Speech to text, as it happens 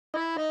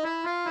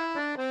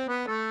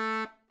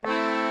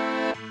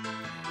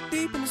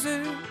Deep in the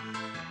zoo,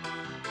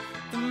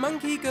 the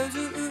monkey goes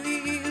ooh ooh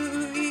ee ee ooh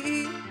ooh ee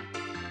ee.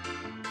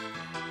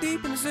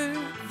 Deep in the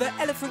zoo, the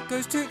elephant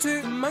goes toot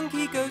toot, the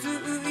monkey goes ooh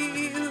ooh ee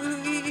ee ooh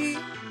ooh ee ee.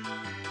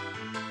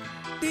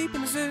 Deep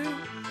in the zoo,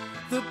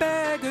 the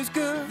bear goes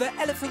good, the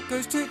elephant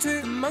goes toot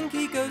toot, the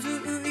monkey goes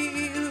ooh ooh ee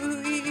ee ooh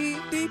ooh ee ee.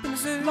 Deep in the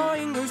zoo,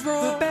 lion goes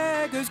raw, the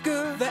bear goes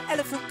good, the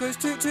elephant goes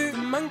toot toot, the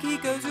monkey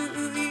goes ooh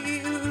ooh ee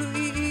ee ooh ooh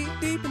ee ee.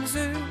 Deep in the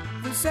zoo,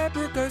 the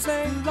zebra goes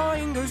lame, the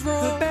lion goes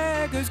raw, the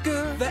bear goes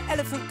good, the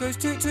elephant goes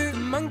toot toot, the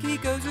monkey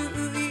goes ooh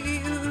ooh ee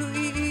ee ooh ooh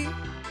ee ee.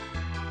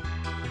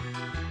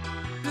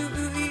 Ooh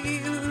ooh ee ee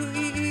ooh ooh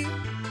ee ee.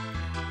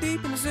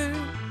 Deep in the zoo,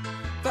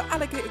 the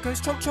alligator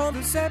goes chomp chomp,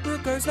 the zebra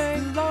goes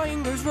lame, the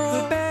lion goes raw,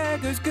 the bear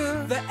goes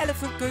good, the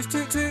elephant goes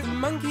toot toot, the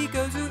monkey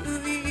goes ooh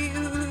ooh ee ee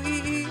ooh ooh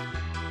ee ee.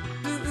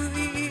 Ooh ooh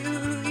ee ee ooh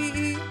ooh ee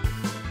ee.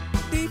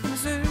 Deep in the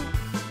zoo,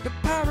 the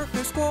parrot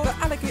goes squawk, the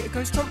alligator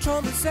goes chomp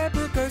chomp, the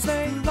zebra goes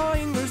lame, the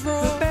lion goes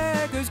raw, the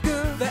bear goes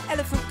good, the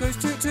elephant goes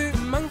toot toot, the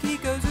monkey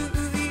goes ooh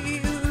ooh ee ee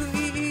ooh ooh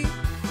ee ee.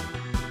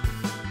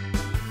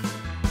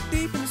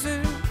 Deep in the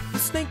zoo, the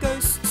snake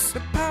goes the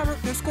parrot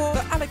goes squawk,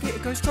 the alligator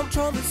goes chomp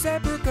chomp, the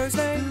zebra goes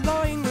lame, the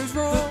lion goes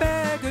raw, the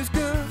bear goes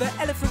good, the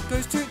elephant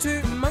goes toot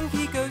toot, the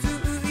monkey goes ooh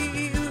ooh ee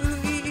ee ooh ooh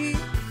ee ee.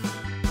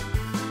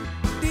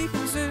 Deep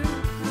in the zoo,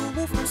 the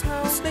wolf goes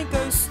howl, the snake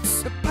goes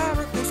the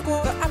parrot goes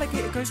squawk, the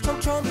alligator goes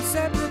chomp chomp, the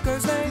zebra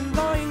goes lame,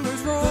 the lion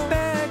goes raw, the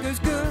bear goes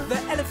good, the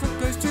elephant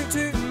goes toot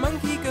toot, the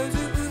monkey goes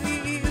ooh ooh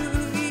ee ee ooh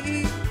ooh ee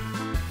ee.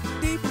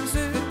 Deep in the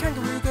zoo, the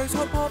kangaroo goes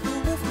hop hop, the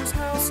wolf goes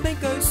howl, the snake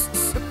goes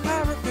the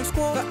parrot goes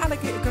squawk, the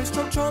alligator goes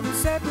chomp chomp, the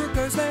zebra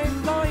goes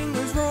lame, the lion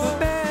goes raw, the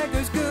bear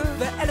goes good,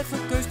 the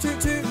elephant goes toot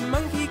toot, the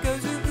monkey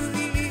goes ooh ooh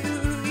ee ee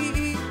ooh ooh ee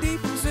ee.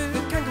 Deep in the zoo,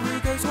 the kangaroo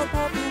goes hop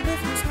hop, the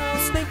wolf goes howl,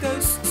 the snake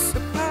goes the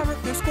parrot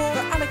goes squawk,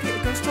 the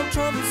alligator goes chomp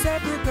chomp, the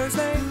zebra goes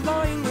lame, the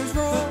lion goes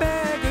raw, the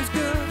bear goes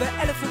good, the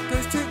elephant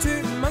goes toot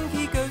toot, the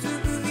monkey goes ooh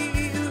ooh ee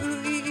ee ooh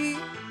ooh ee ee.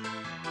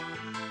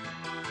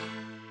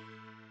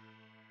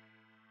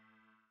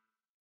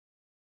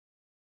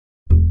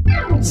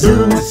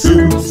 Zoo,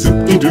 zoo,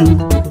 zoop-de-doo,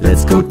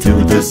 let's go to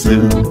the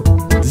zoo.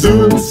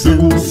 Zoo,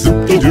 zoo,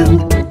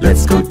 zoop-de-doo,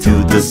 let's go to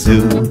the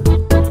zoo.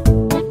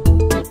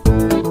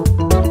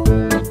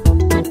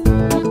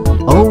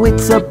 Oh,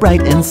 it's a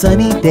bright and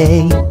sunny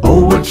day.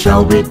 Oh, what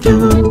shall we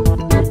do?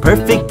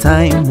 Perfect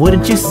time,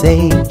 wouldn't you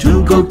say?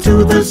 To go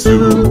to the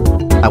zoo.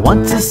 I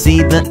want to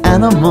see the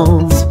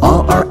animals,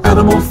 All our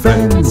animal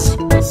friends,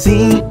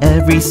 see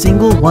every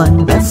single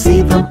one. and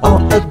see them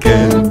all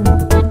again.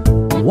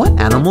 What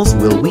animals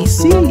will we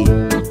see?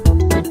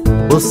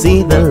 We'll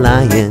see the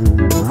lion,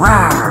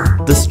 Roar!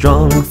 the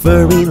strong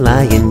furry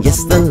lion,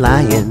 yes, the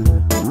lion.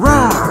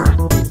 Roar!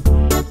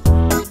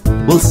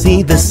 We'll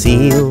see the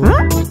seal,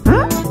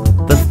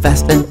 the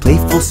fast and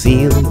playful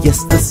seal,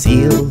 yes, the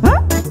seal.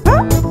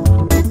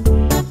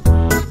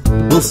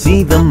 We'll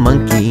see the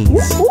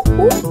monkeys,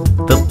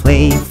 the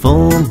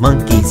playful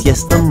monkeys,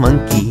 yes, the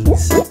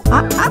monkeys.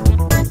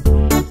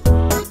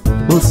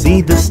 We'll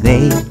see the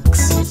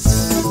snakes,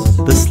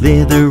 the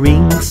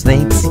slithering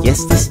snakes,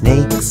 yes, the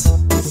snakes.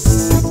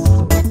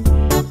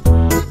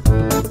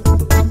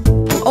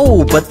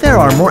 Oh, but there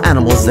are more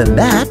animals than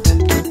that.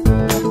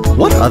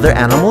 What other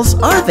animals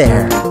are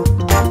there?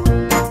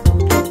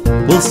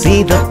 We'll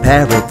see the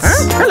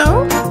parrots.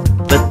 Hello.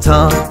 The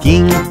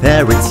talking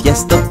parrots,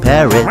 yes, the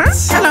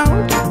parrots. Hello.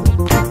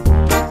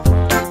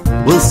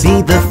 We'll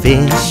see the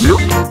fish.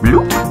 Bloop,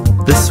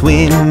 bloop, The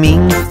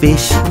swimming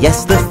fish,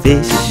 yes, the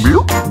fish.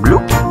 bloop,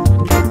 bloop.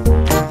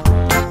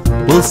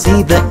 We'll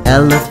see the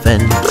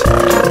elephant.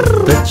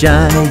 The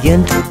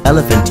giant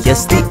elephant,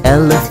 yes, the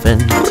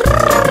elephant.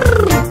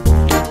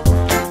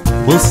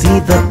 We'll see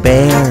the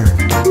bear.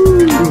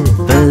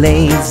 The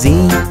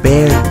lazy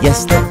bear,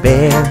 yes, the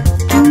bear.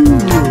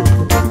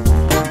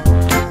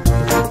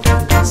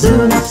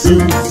 Zoo, zoo,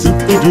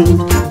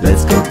 zoop-de-doo,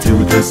 let's go to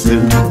the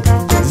zoo.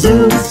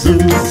 Zoo, zoo,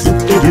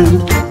 zoop-de-doo,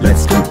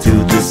 let's go to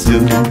the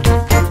zoo.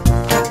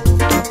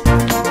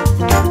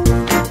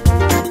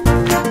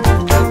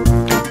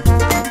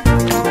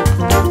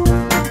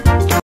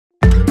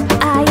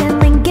 I am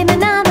Lincoln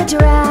and I'm a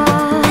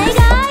giraffe. Hey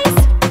guys!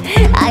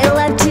 I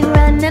love to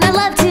run and I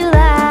love to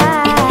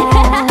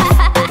laugh.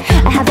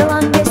 I have the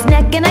longest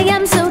neck and I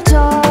am so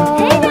tall.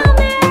 Hey down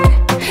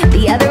there!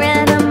 The other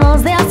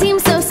animals, they all seem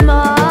so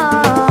small.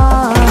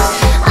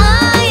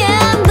 I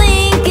am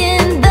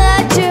Lincoln the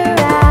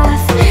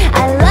giraffe.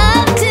 I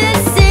love to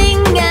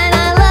sing and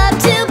I love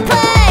to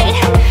play.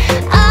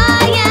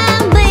 I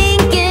am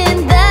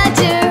Lincoln the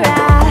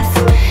giraffe.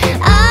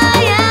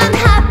 I am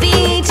happy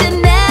each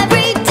and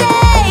every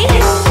day.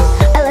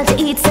 I love to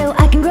eat so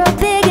I can grow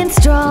big and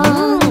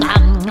strong.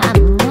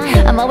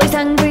 I'm always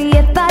hungry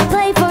if I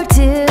play for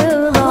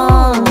too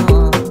long.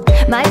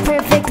 My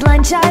perfect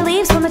lunch are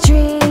leaves from a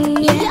tree.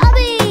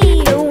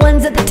 Yummy! The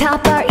ones at the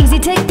top are easy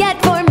to get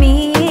for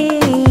me.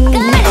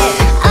 Got it!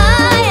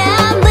 I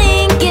am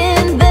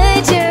Lincoln the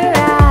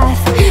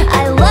giraffe.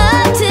 I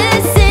love to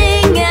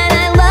sing and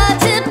I love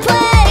to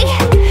play.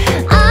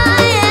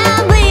 I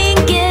am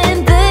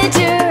Lincoln the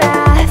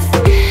giraffe.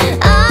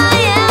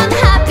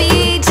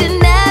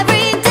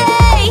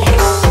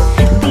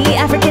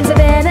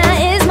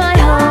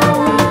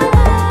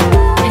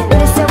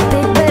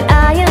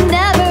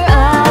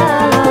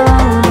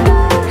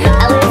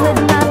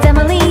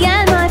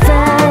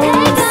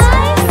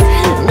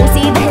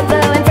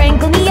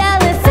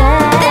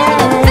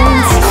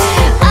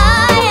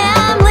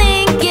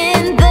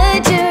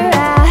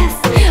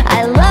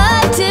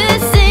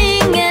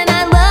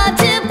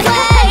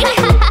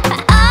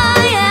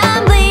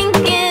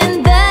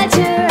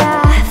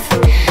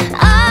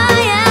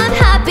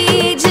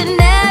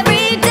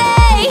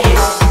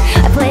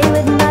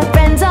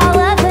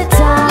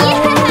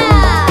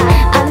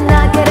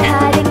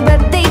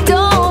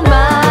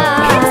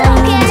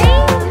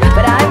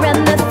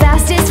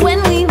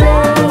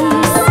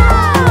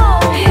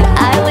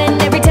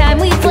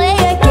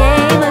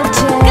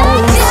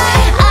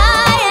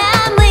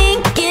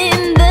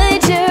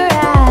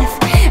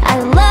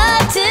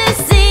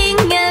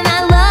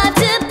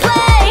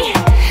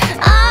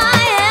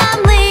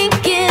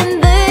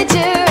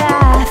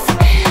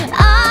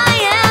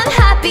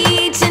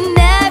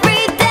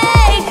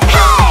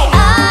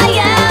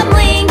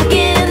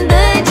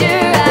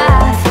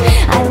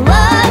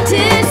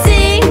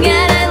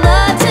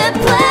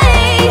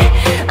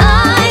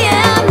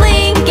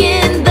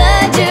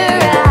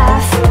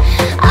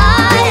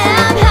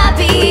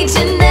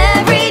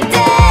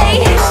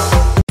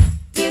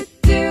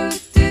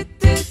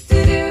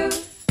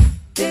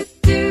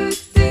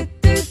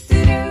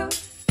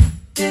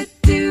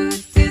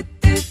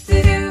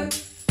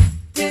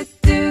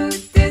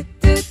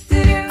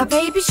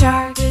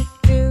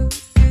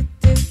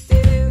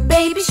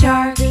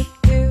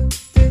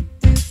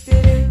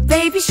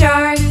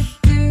 shark,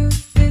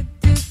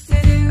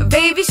 a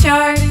baby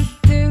shark,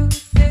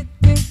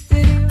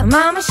 a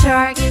mama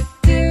shark,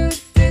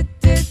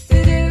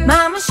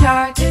 mama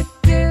shark,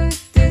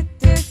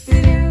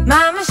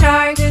 mama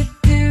shark,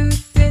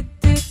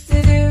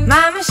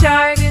 mama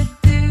shark,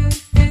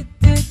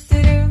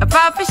 a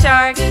papa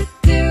shark,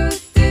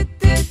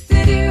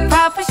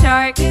 papa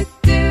shark,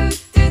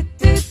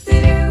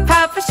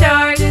 papa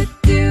shark,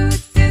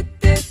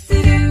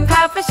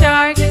 papa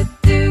shark,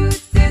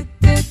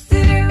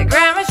 a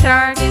grandma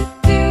shark,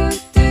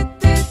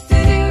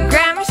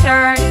 grandma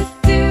shark,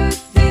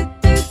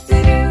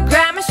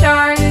 grandma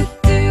shark,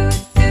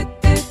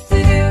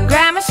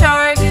 grandma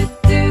shark,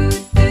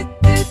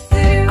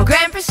 oh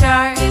grandpa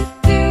shark,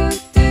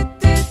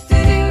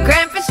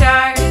 grandpa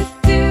shark,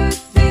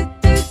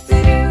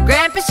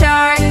 grandpa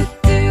shark,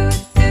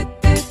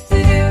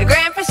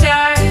 grandpa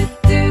shark.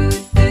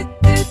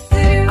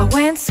 I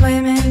went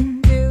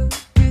swimming,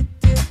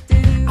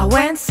 I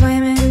went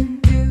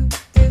swimming,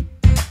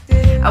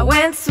 I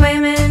went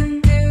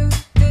swimming,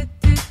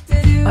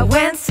 I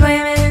went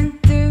swimming.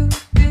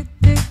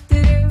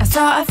 I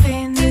saw a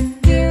fin,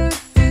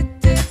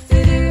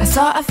 I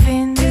saw a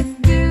fin,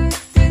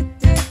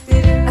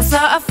 I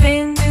saw a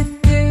fin,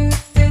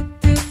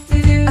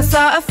 I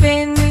saw a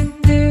fin.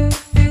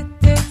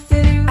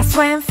 I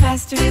swam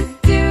faster,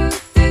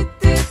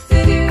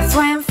 I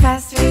swam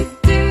faster,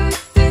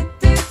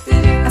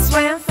 I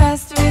swam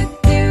faster,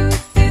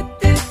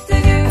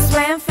 I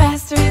swam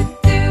faster.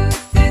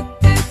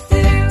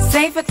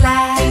 Safe at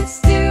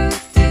last,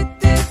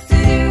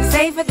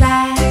 safe at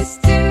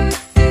last,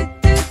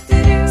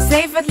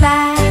 safe at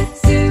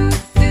last,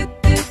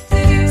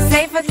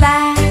 safe at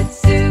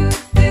last,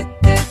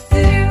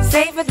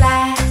 safe at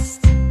last.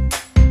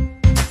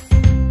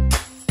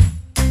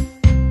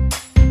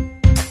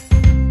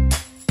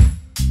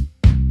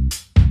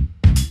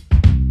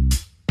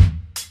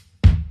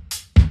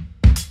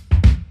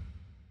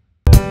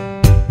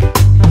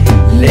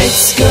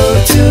 Let's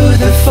go to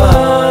the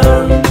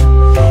farm.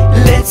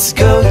 Let's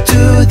go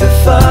to the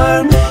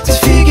farm to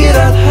figure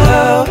out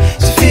how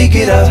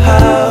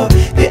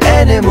the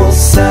animals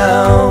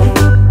sound.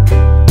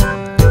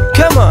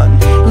 Come on,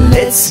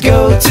 let's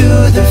go to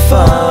the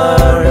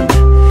farm.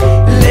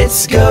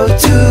 Let's go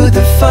to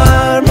the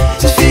farm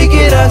to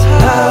figure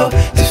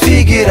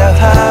out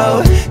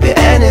how the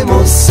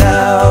animals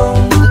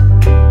sound.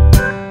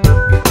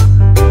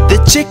 The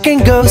chicken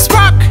goes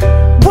bark,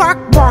 bark,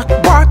 bark,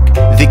 bark.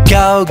 The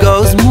cow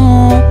goes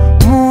moo,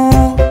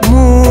 moo,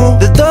 moo.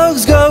 The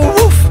dogs go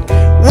woof,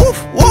 woof,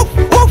 woof,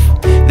 woof.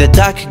 The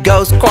duck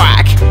goes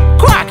quack,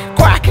 quack,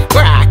 quack,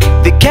 quack.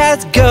 The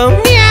cats go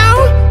meow,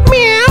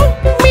 meow,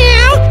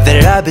 meow. The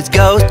rabbit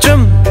goes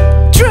drum,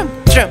 drum,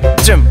 drum,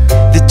 drum.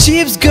 The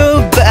chips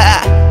go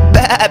ba,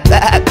 ba,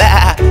 ba,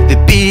 ba. The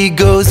pig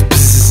goes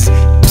bzz,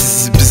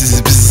 bzz,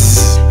 bzz,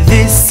 bzz.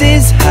 This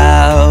is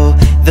how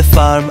the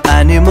farm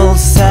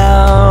animals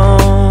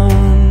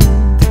sound.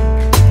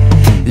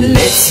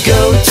 Let's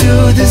go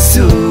to the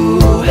zoo.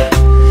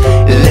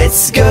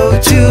 Let's go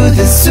to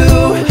the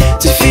zoo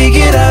to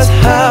figure out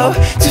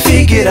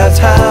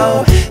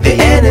how the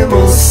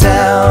animals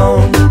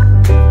sound.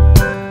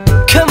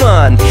 Come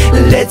on,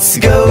 let's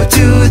go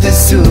to the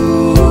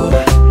zoo.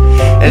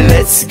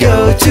 Let's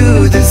go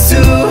to the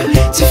zoo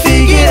to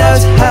figure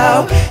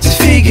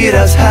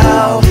out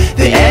how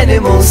the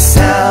animals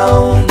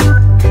sound.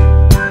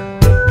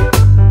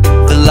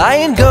 The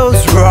lion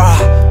goes rah,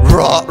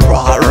 rah,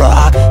 rah,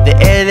 rah. The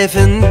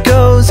elephant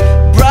goes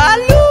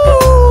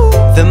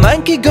braloo. The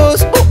monkey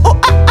goes ooh, ooh,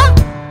 ah, ah.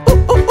 Ooh,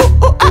 ooh,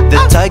 ooh, ooh, ah, the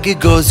tiger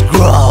goes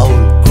growl,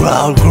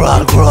 growl,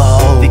 growl,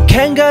 growl. The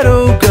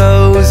kangaroo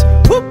goes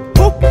whoop,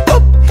 whoop,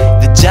 whoop.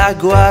 The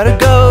jaguar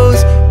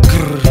goes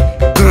grr,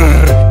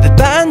 grr. The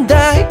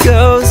panda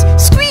goes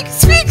squeak,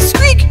 squeak,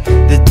 squeak.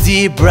 The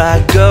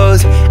zebra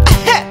goes ah,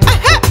 ah,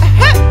 ah,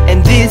 ah.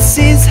 And this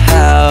is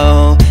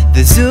how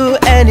the zoo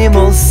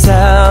animals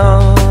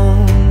sound.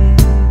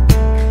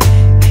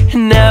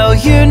 Now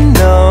you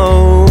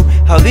know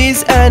how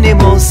these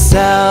animals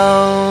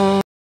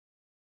sound.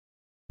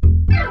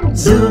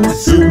 Zoo,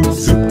 zoo,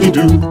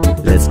 zoop-de-doo,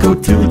 let's go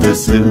to the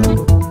zoo.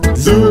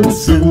 Zoo,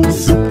 zoo,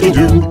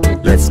 zoop-de-doo,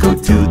 let's go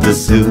to the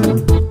zoo.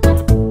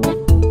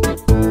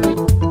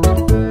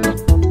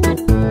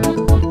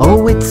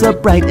 Oh, it's a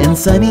bright and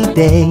sunny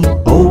day.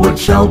 Oh, what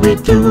shall we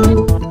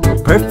do?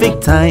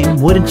 Perfect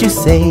time, wouldn't you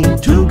say?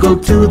 To go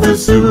to the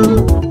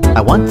zoo.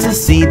 I want to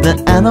see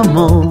the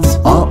animals,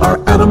 All our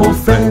animal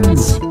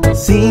friends,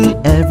 see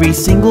every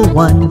single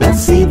one. and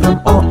see them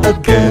all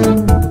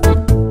again.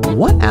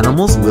 What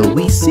animals will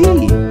we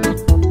see?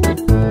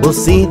 We'll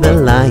see the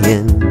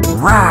lion,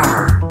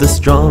 Roar! the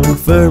strong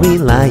furry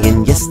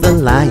lion, yes the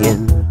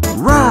lion.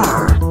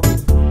 Roar!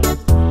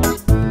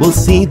 We'll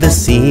see the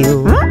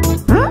seal,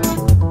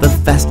 the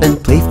fast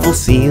and playful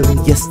seal,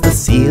 yes the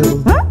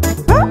seal.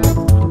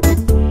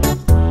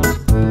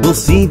 We'll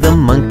see the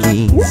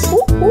monkeys,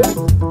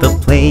 the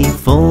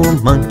playful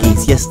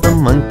monkeys, yes the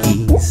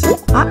monkeys.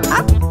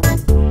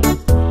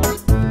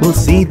 We'll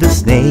see the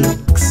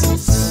snakes,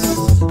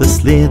 The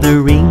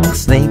slithering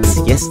snakes,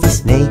 yes, the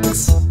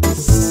snakes.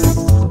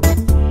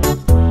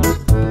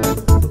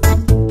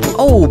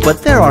 Oh,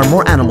 but there are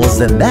more animals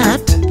than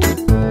that.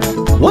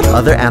 What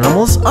other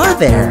animals are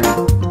there?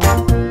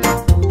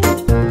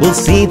 We'll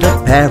see the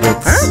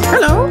parrots.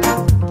 Hello.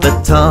 The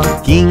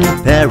talking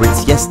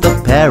parrots, yes, the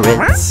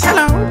parrots.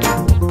 Hello.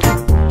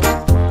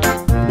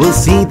 We'll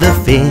see the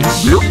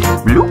fish. Bloop,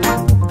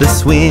 bloop, The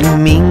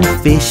swimming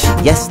fish,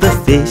 yes, the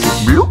fish.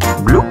 bloop,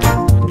 bloop.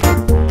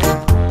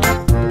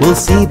 We'll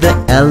see the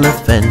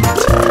elephant.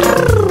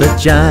 The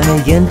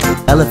giant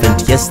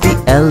elephant, yes, the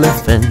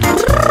elephant.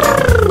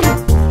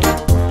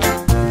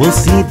 We'll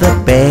see the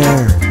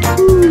bear.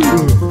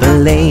 The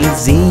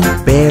lazy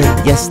bear,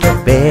 yes, the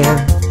bear.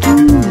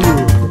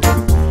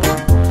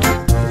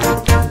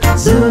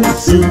 Zoo,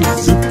 zoo,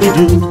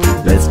 zoop-de-doo,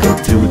 let's go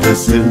to the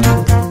zoo.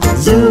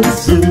 Zoo,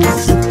 zoo,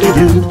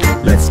 zoop-de-doo,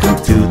 let's go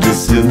to the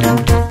zoo.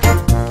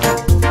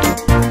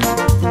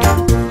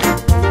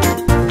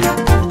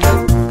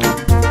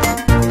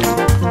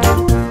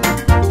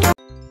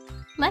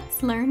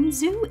 Let's learn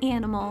zoo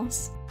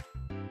animals.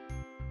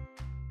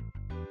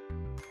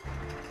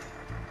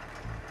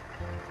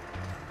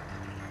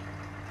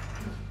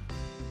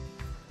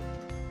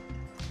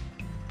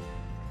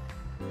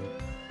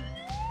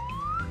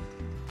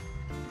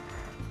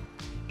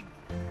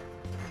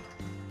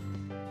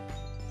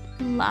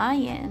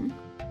 Lion.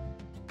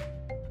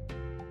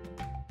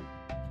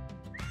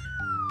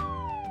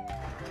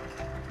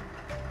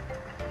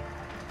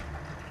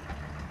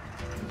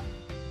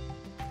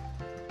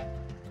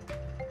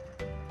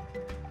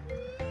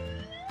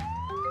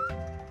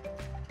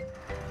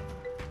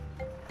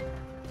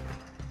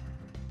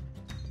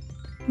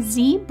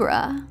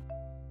 Zebra.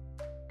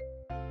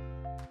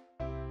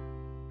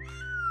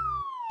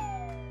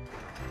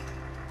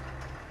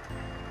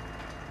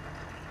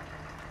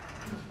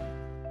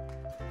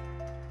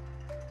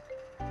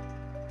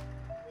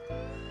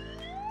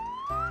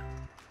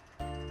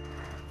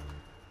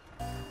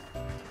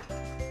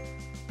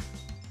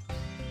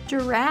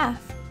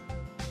 Giraffe.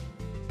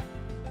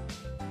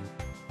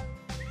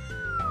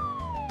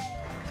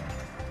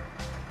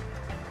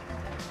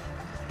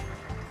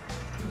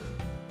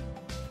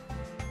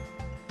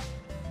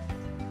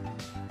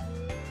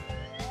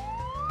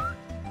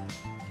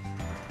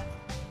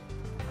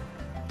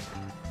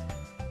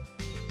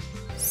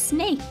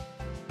 Snake.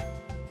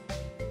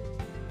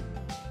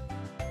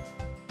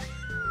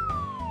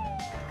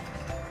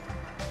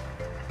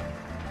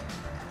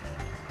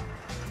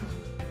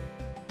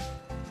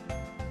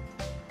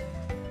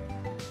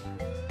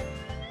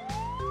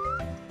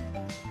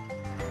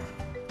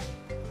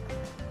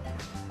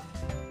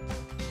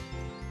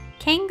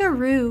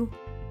 Kangaroo.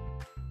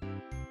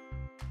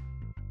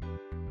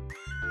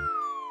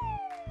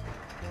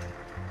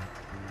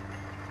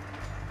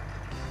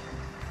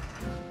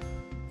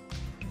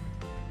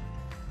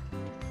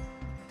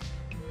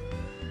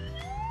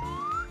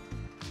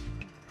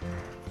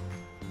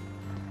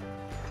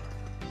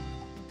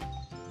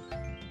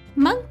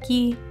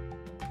 Monkey.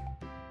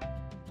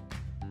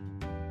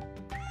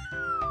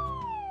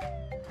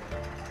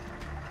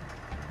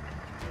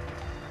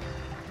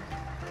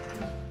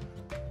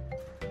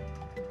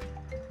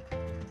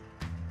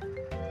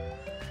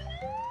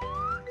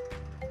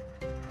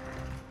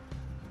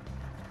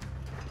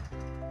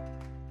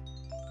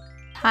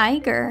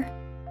 Tiger.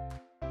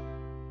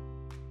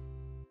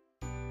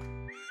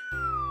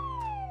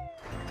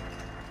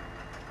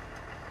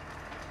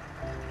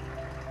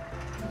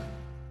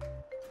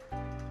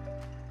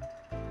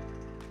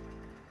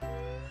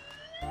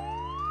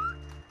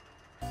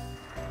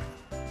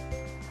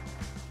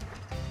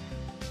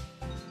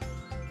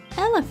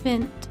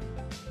 Elephant.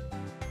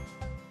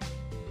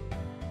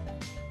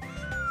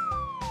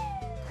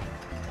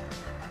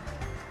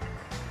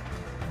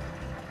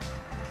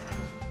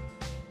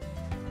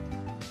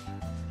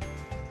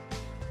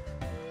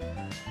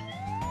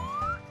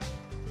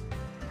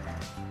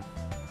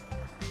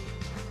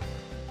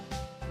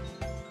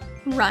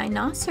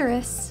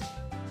 Rhinoceros.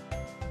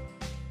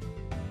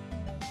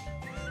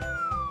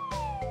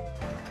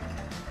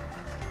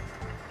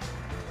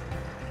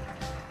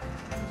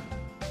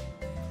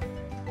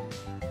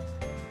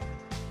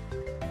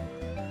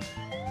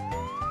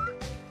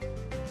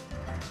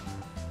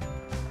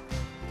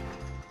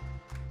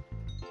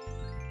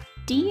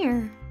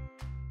 Deer.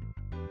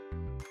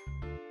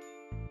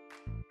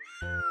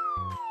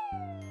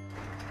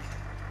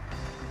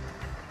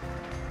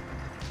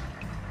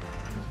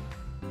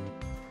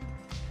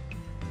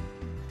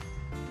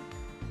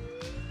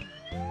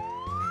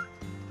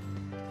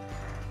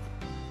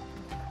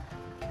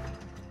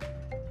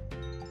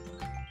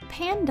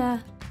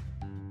 Panda.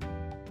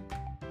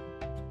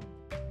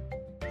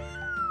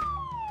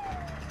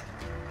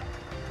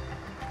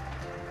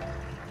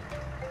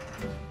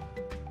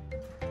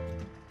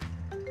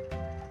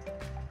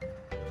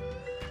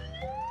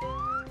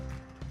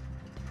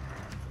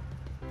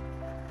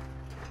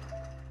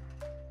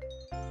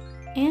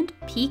 And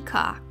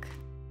peacock.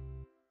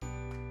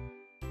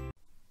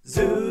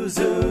 Zoo,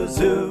 zoo,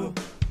 zoo.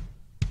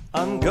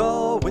 I'm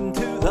going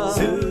to the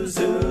zoo,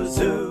 zoo,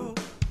 zoo.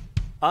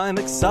 I'm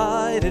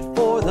excited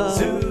for the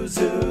zoo,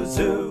 zoo,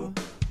 zoo.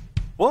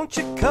 Won't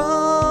you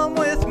come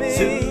with me?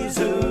 Zoo,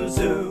 zoo,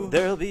 zoo.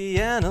 There'll be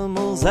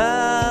animals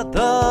at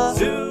the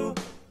zoo.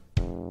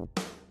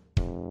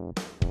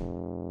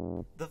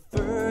 The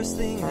first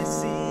thing I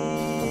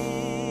see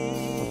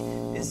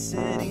is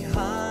sitting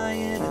high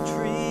in a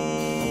tree.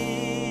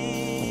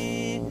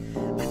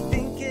 I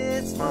think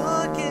it's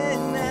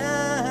looking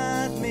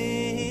at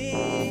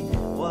me.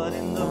 What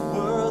in the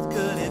world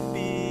could it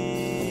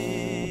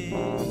be?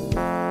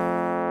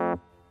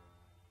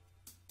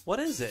 What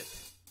is it?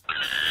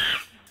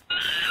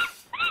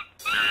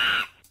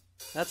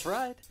 That's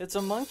right, it's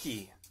a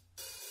monkey.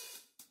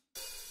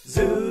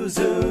 Zoo,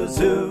 zoo,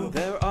 zoo.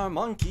 There are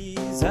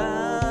monkeys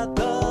at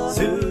the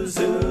zoo,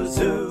 zoo,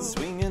 zoo.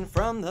 Swinging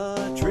from the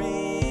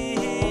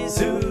trees.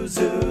 Zoo,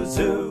 zoo,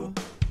 zoo.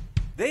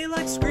 They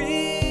like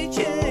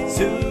screeching.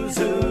 Zoo,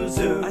 zoo,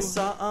 zoo. I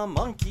saw a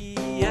monkey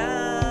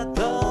at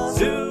the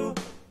zoo.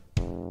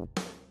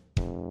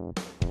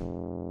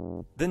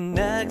 The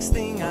next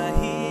thing I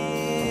hear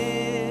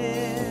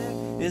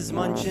is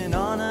munching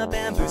on a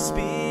bamboo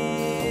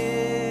spear.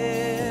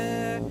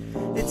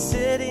 It's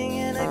sitting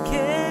in a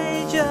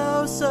cage,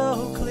 oh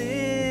so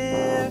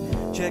clear.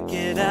 Check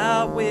it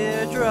out,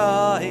 we're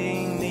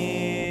drawing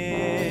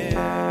near.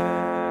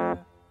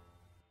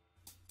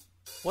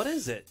 What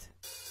is it?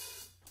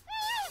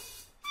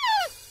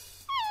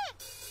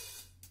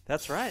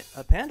 That's right,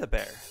 a panda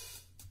bear.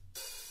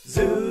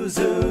 Zoo,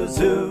 zoo,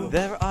 zoo.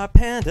 There are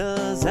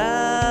pandas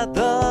at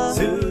the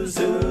zoo,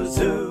 zoo,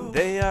 zoo.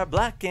 They are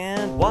black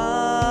and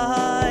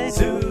white.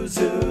 Zoo,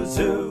 zoo,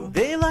 zoo.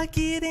 They like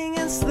eating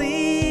and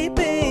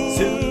sleeping.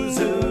 Zoo,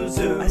 zoo,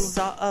 zoo. I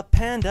saw a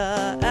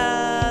panda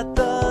at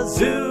the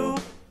zoo.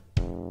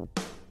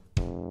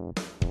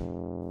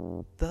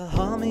 The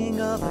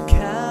humming of a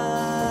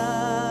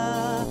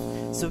calf,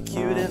 so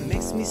cute it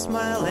makes me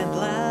smile and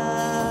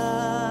laugh.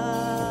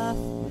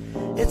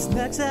 Its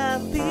neck's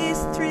at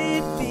least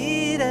 3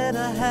 feet and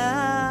a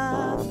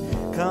half.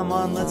 Come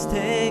on, let's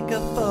take a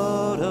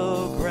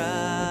photograph.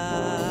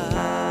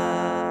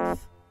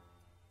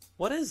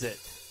 What is it?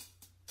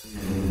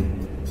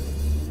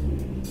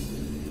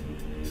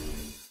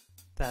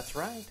 That's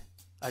right,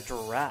 a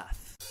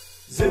giraffe.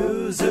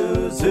 Zoo,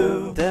 zoo,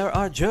 zoo. There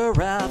are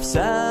giraffes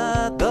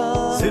at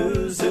the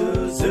zoo,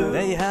 zoo, zoo.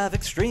 They have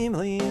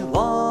extremely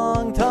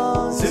long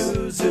tongues.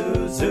 Zoo,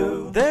 zoo,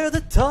 zoo. They're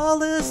the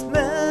tallest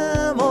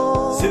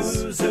mammals.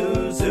 Zoo,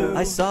 zoo, zoo.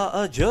 I saw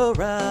a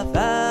giraffe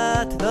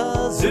at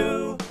the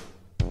zoo.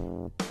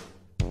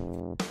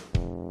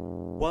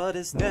 What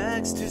is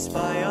next to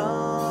spy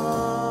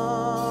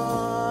on?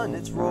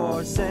 Its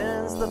roar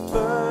sends the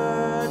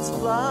birds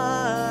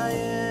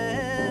flying.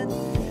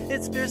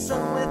 It's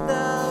fearsome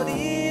without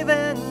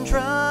even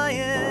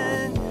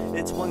trying.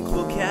 It's one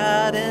cool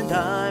cat and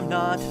I'm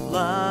not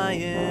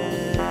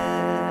lying.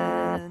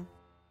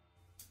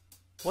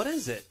 What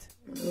is it?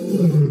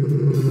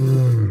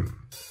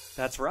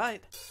 That's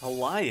right, a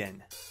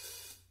lion.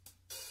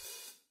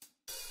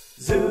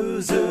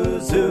 Zoo, zoo,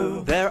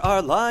 zoo. There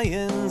are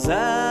lions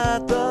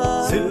at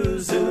the zoo,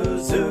 zoo,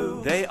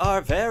 zoo. They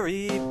are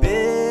very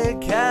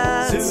big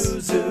cats. Zoo,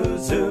 zoo,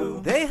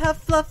 zoo. They have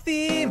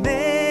fluffy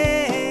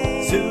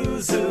manes. Zoo,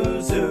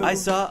 zoo, zoo. I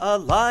saw a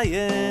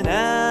lion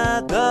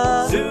at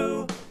the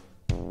zoo.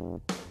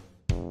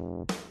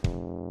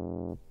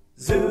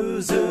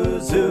 Zoo, zoo,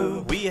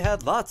 zoo. We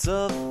had lots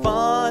of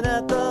fun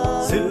at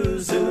the zoo,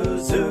 zoo,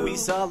 zoo. We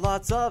saw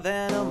lots of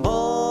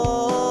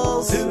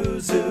animals. Zoo,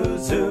 zoo,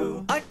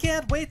 zoo. I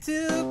can't wait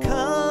to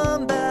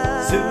come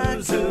back.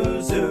 Zoo,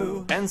 zoo,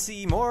 zoo. And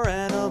see more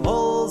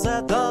animals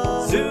at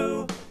the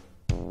zoo.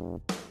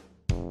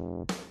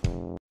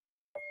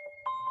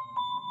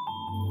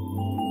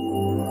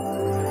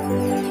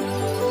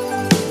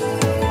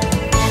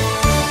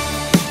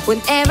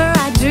 Whenever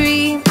I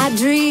dream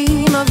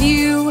of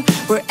you.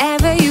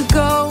 Wherever you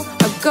go,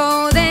 I'll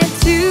go there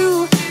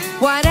too.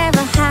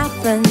 Whatever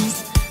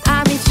happens,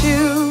 I'll be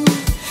true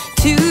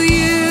to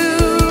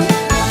you.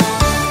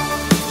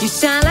 You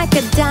shine like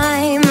a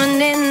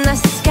diamond in the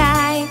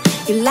sky.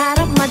 You light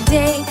up my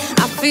day,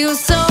 I feel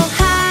so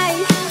high.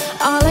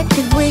 All I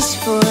could wish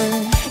for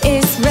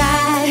is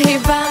right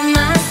here by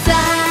my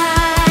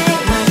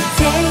side. My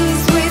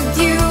days with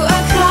you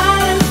are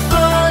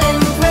colorful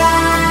and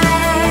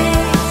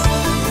bright.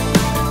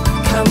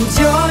 Come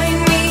join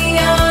me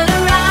on a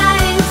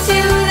ride into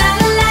the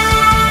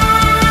light.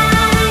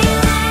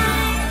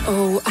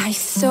 Oh, I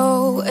so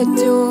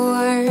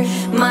adore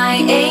my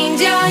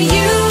angel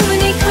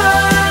unicorn.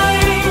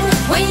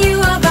 When you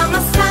are by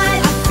my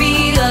side, I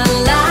feel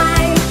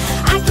alive.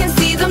 I can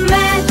see the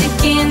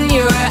magic in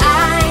your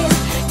eyes.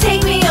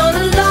 Take me on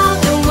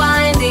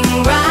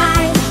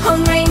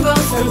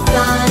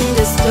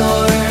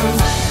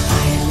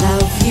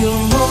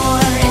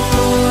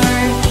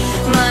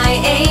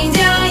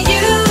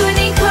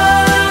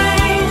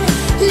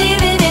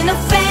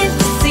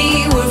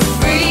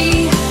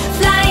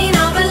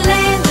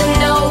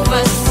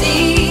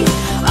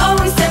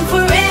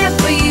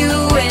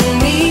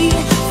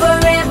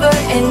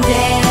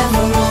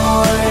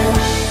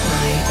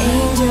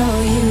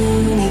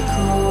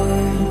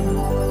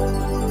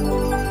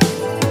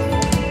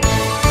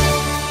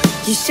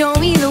show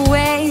me the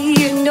way,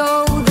 you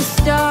know the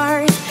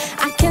stars.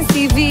 I can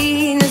see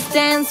Venus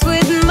dance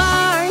with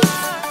Mars.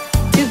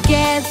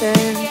 Together,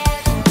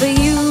 the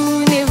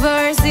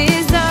universe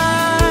is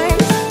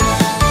ours.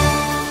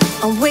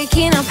 I'm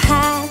waking up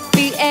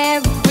happy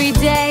every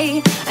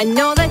day. I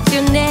know that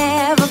you're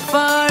never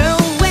far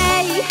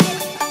away.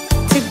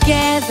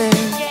 Together,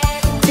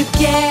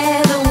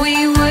 together we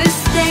will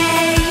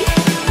stay.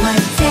 My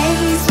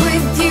days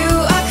with you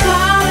are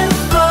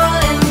colorful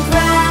and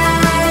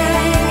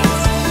bright.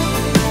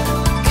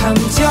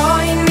 Come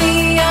join me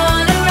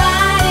on a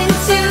ride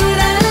into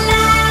the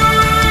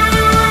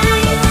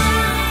light.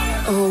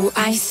 Oh,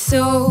 I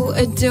so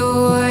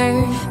adore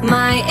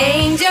my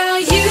angel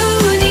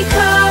unicorn.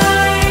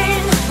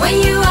 When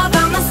you are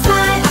by my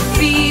side, I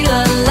feel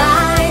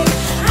alive.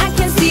 I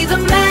can see the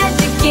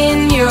magic in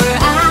your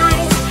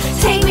eyes.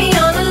 Take me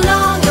on a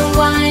long and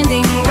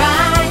winding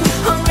ride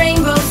on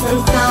rainbows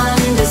and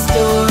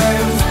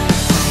thunderstorms.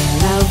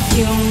 I love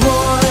you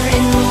more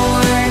and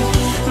more,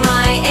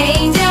 my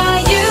angel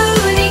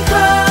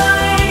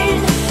unicorn.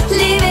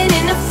 Living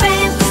in a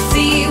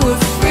fantasy,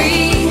 we're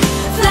free,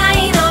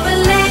 flying over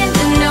land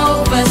and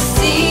over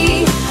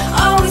sea.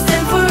 Always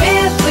and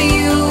forever,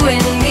 you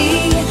and me,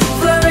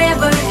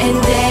 forever and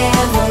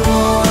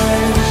evermore,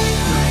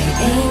 my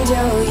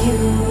angel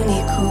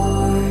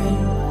unicorn.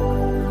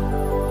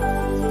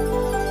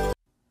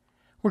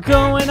 We're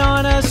going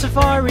on a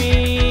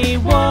safari,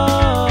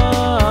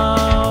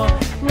 whoa.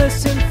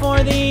 Listen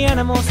for the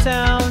animal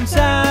sounds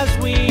as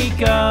we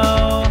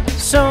go.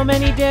 So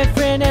many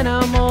different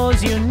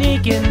animals,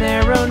 unique in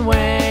their own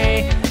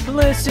way.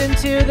 Listen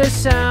to the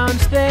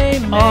sounds they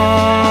make.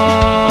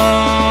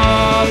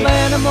 All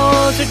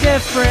animals are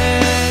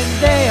different,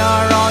 they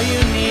are all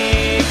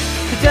unique.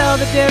 To tell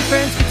the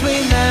difference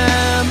between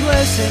them,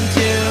 listen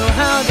to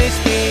how they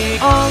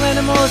speak. All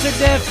animals are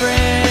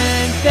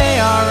different, they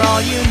are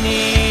all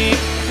unique.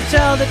 To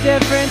tell the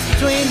difference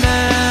between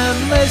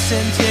them,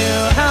 listen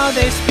to how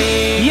they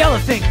speak. The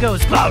elephant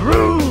goes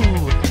baroo,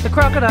 the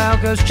crocodile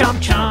goes chomp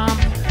chomp,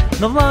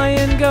 the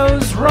lion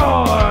goes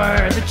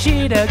roar, the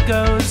cheetah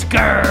goes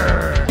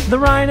grrr, the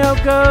rhino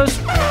goes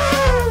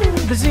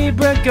the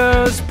zebra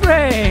goes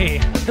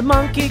bray, the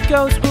monkey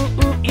goes ooh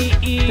ooh ee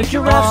ee, the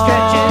giraffe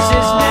stretches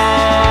his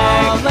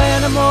neck. All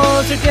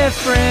animals are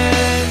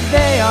different,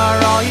 they are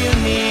all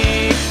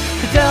unique.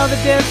 To tell the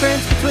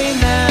difference between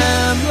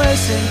them,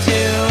 listen to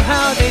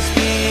how they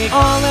speak.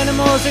 All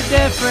animals are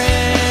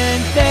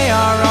different, they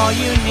are all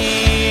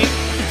unique.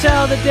 To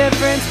tell the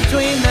difference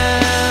between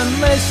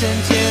them, listen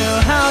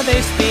to how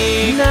they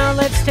speak. Now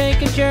let's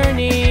take a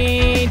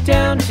journey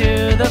down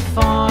to the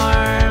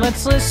farm.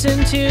 Let's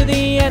listen to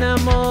the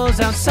animals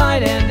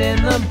outside and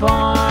in the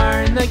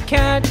barn. The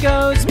cat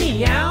goes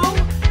meow,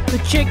 the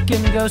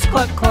chicken goes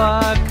cluck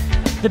cluck,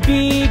 the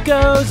bee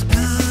goes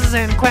bzzz,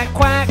 and quack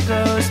quack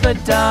goes the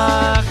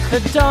duck. The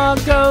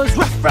dog goes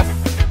ruff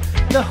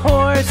ruff, the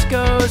horse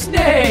goes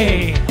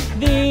neigh.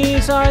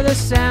 These are the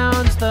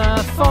sounds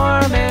the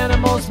farm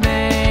animals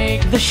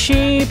make. The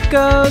sheep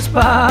goes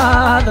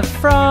baa, the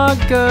frog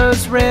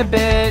goes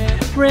ribbit,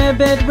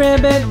 ribbit,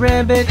 ribbit,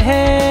 ribbit,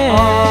 hey.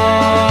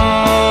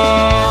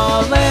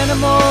 All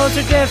animals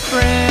are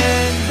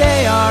different,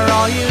 they are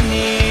all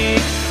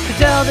unique. To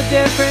tell the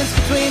difference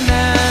between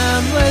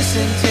them,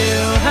 listen to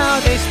how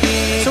they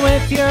speak. So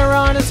if you're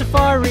on a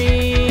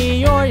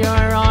safari or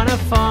you're on a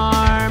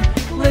farm,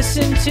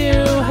 listen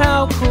to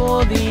how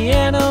cool the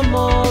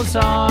animals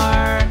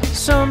are.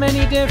 So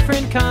many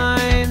different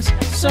kinds,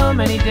 so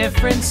many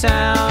different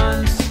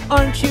sounds.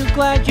 Aren't you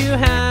glad you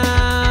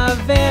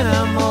have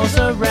animals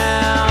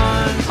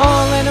around?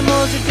 All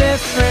animals are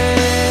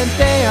different,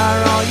 they are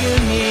all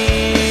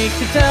unique.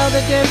 To tell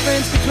the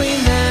difference between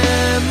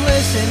them,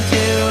 listen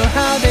to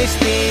how they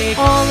speak.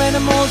 All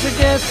animals are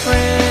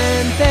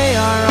different, they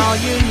are all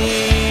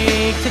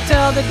unique. To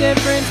tell the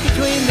difference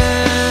between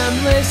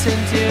them, listen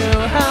to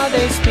how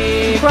they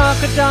speak.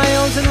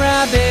 Crocodiles and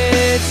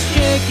rabbits,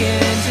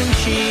 chickens and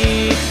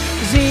sheep,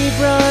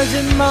 zebras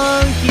and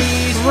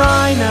monkeys,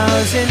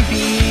 rhinos and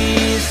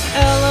bees,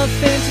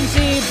 elephants and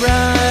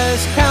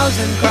zebras, cows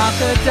and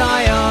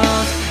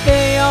crocodiles.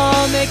 They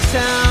all make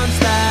sounds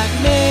that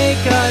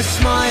make us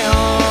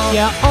smile.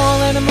 Yeah, all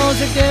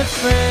animals are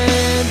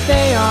different,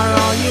 they are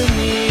all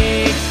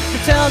unique. To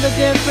tell the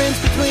difference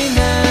between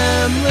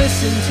them,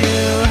 listen to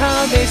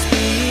how they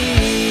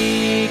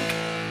speak.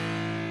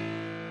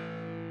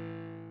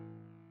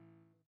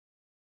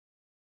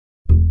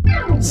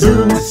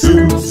 Zoo,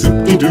 zoo,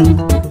 zoop-de-doo,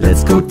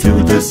 let's go to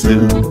the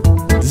zoo.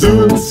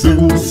 Zoo,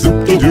 zoo,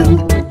 zoop-de-doo,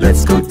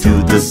 let's go to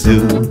the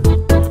zoo.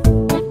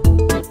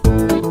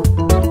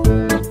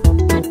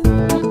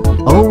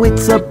 Oh,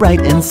 it's a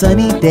bright and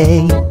sunny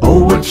day.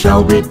 Oh, what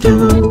shall we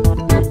do?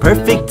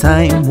 Perfect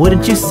time,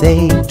 wouldn't you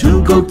say?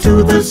 To go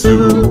to the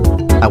zoo.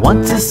 I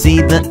want to see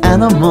the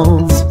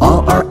animals,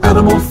 All our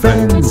animal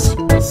friends,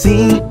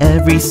 see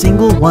every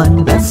single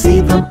one. and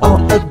see them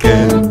all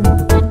again.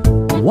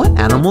 What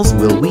animals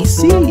will we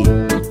see?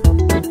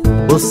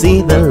 We'll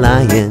see the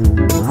lion,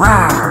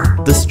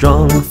 Rawr! the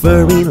strong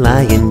furry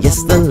lion,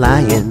 yes the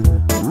lion.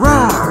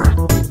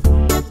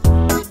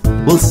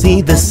 We'll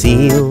see the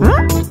seal,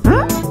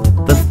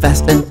 the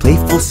fast and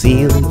playful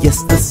seal,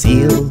 yes, the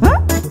seal.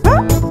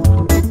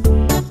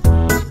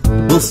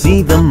 We'll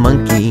see the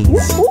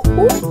monkeys,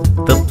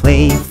 the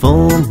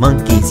playful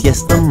monkeys,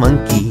 yes, the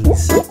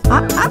monkeys.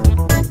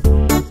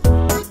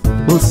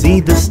 We'll see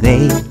the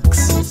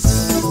snakes,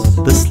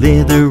 the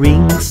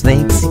slithering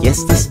snakes,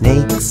 yes, the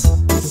snakes.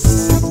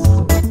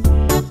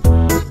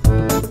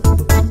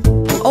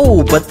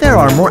 Oh, but there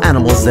are more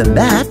animals than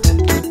that.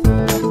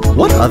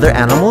 What other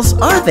animals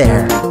are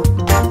there?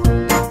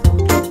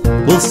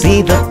 We'll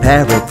see the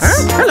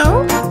parrots.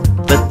 Hello.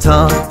 The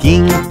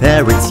talking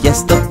parrots,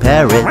 yes, the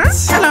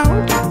parrots. Hello.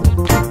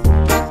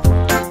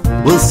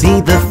 We'll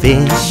see the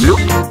fish,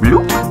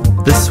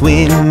 the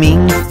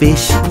swimming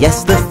fish,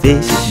 yes, the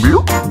fish.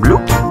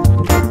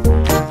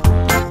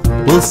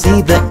 We'll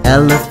see the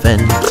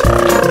elephant,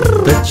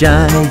 the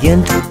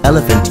giant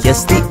elephant,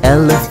 yes, the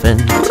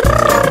elephant.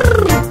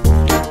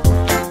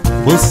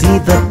 We'll see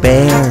the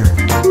bear,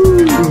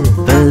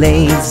 the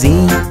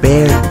lazy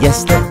bear,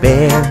 yes, the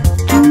bear.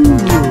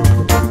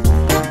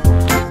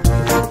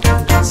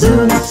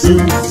 Zoo, zoo,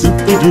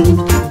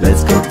 zoo-doo.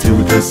 Let's go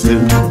to the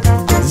zoo.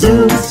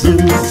 Zoo, zoo,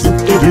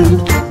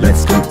 zoo-doo.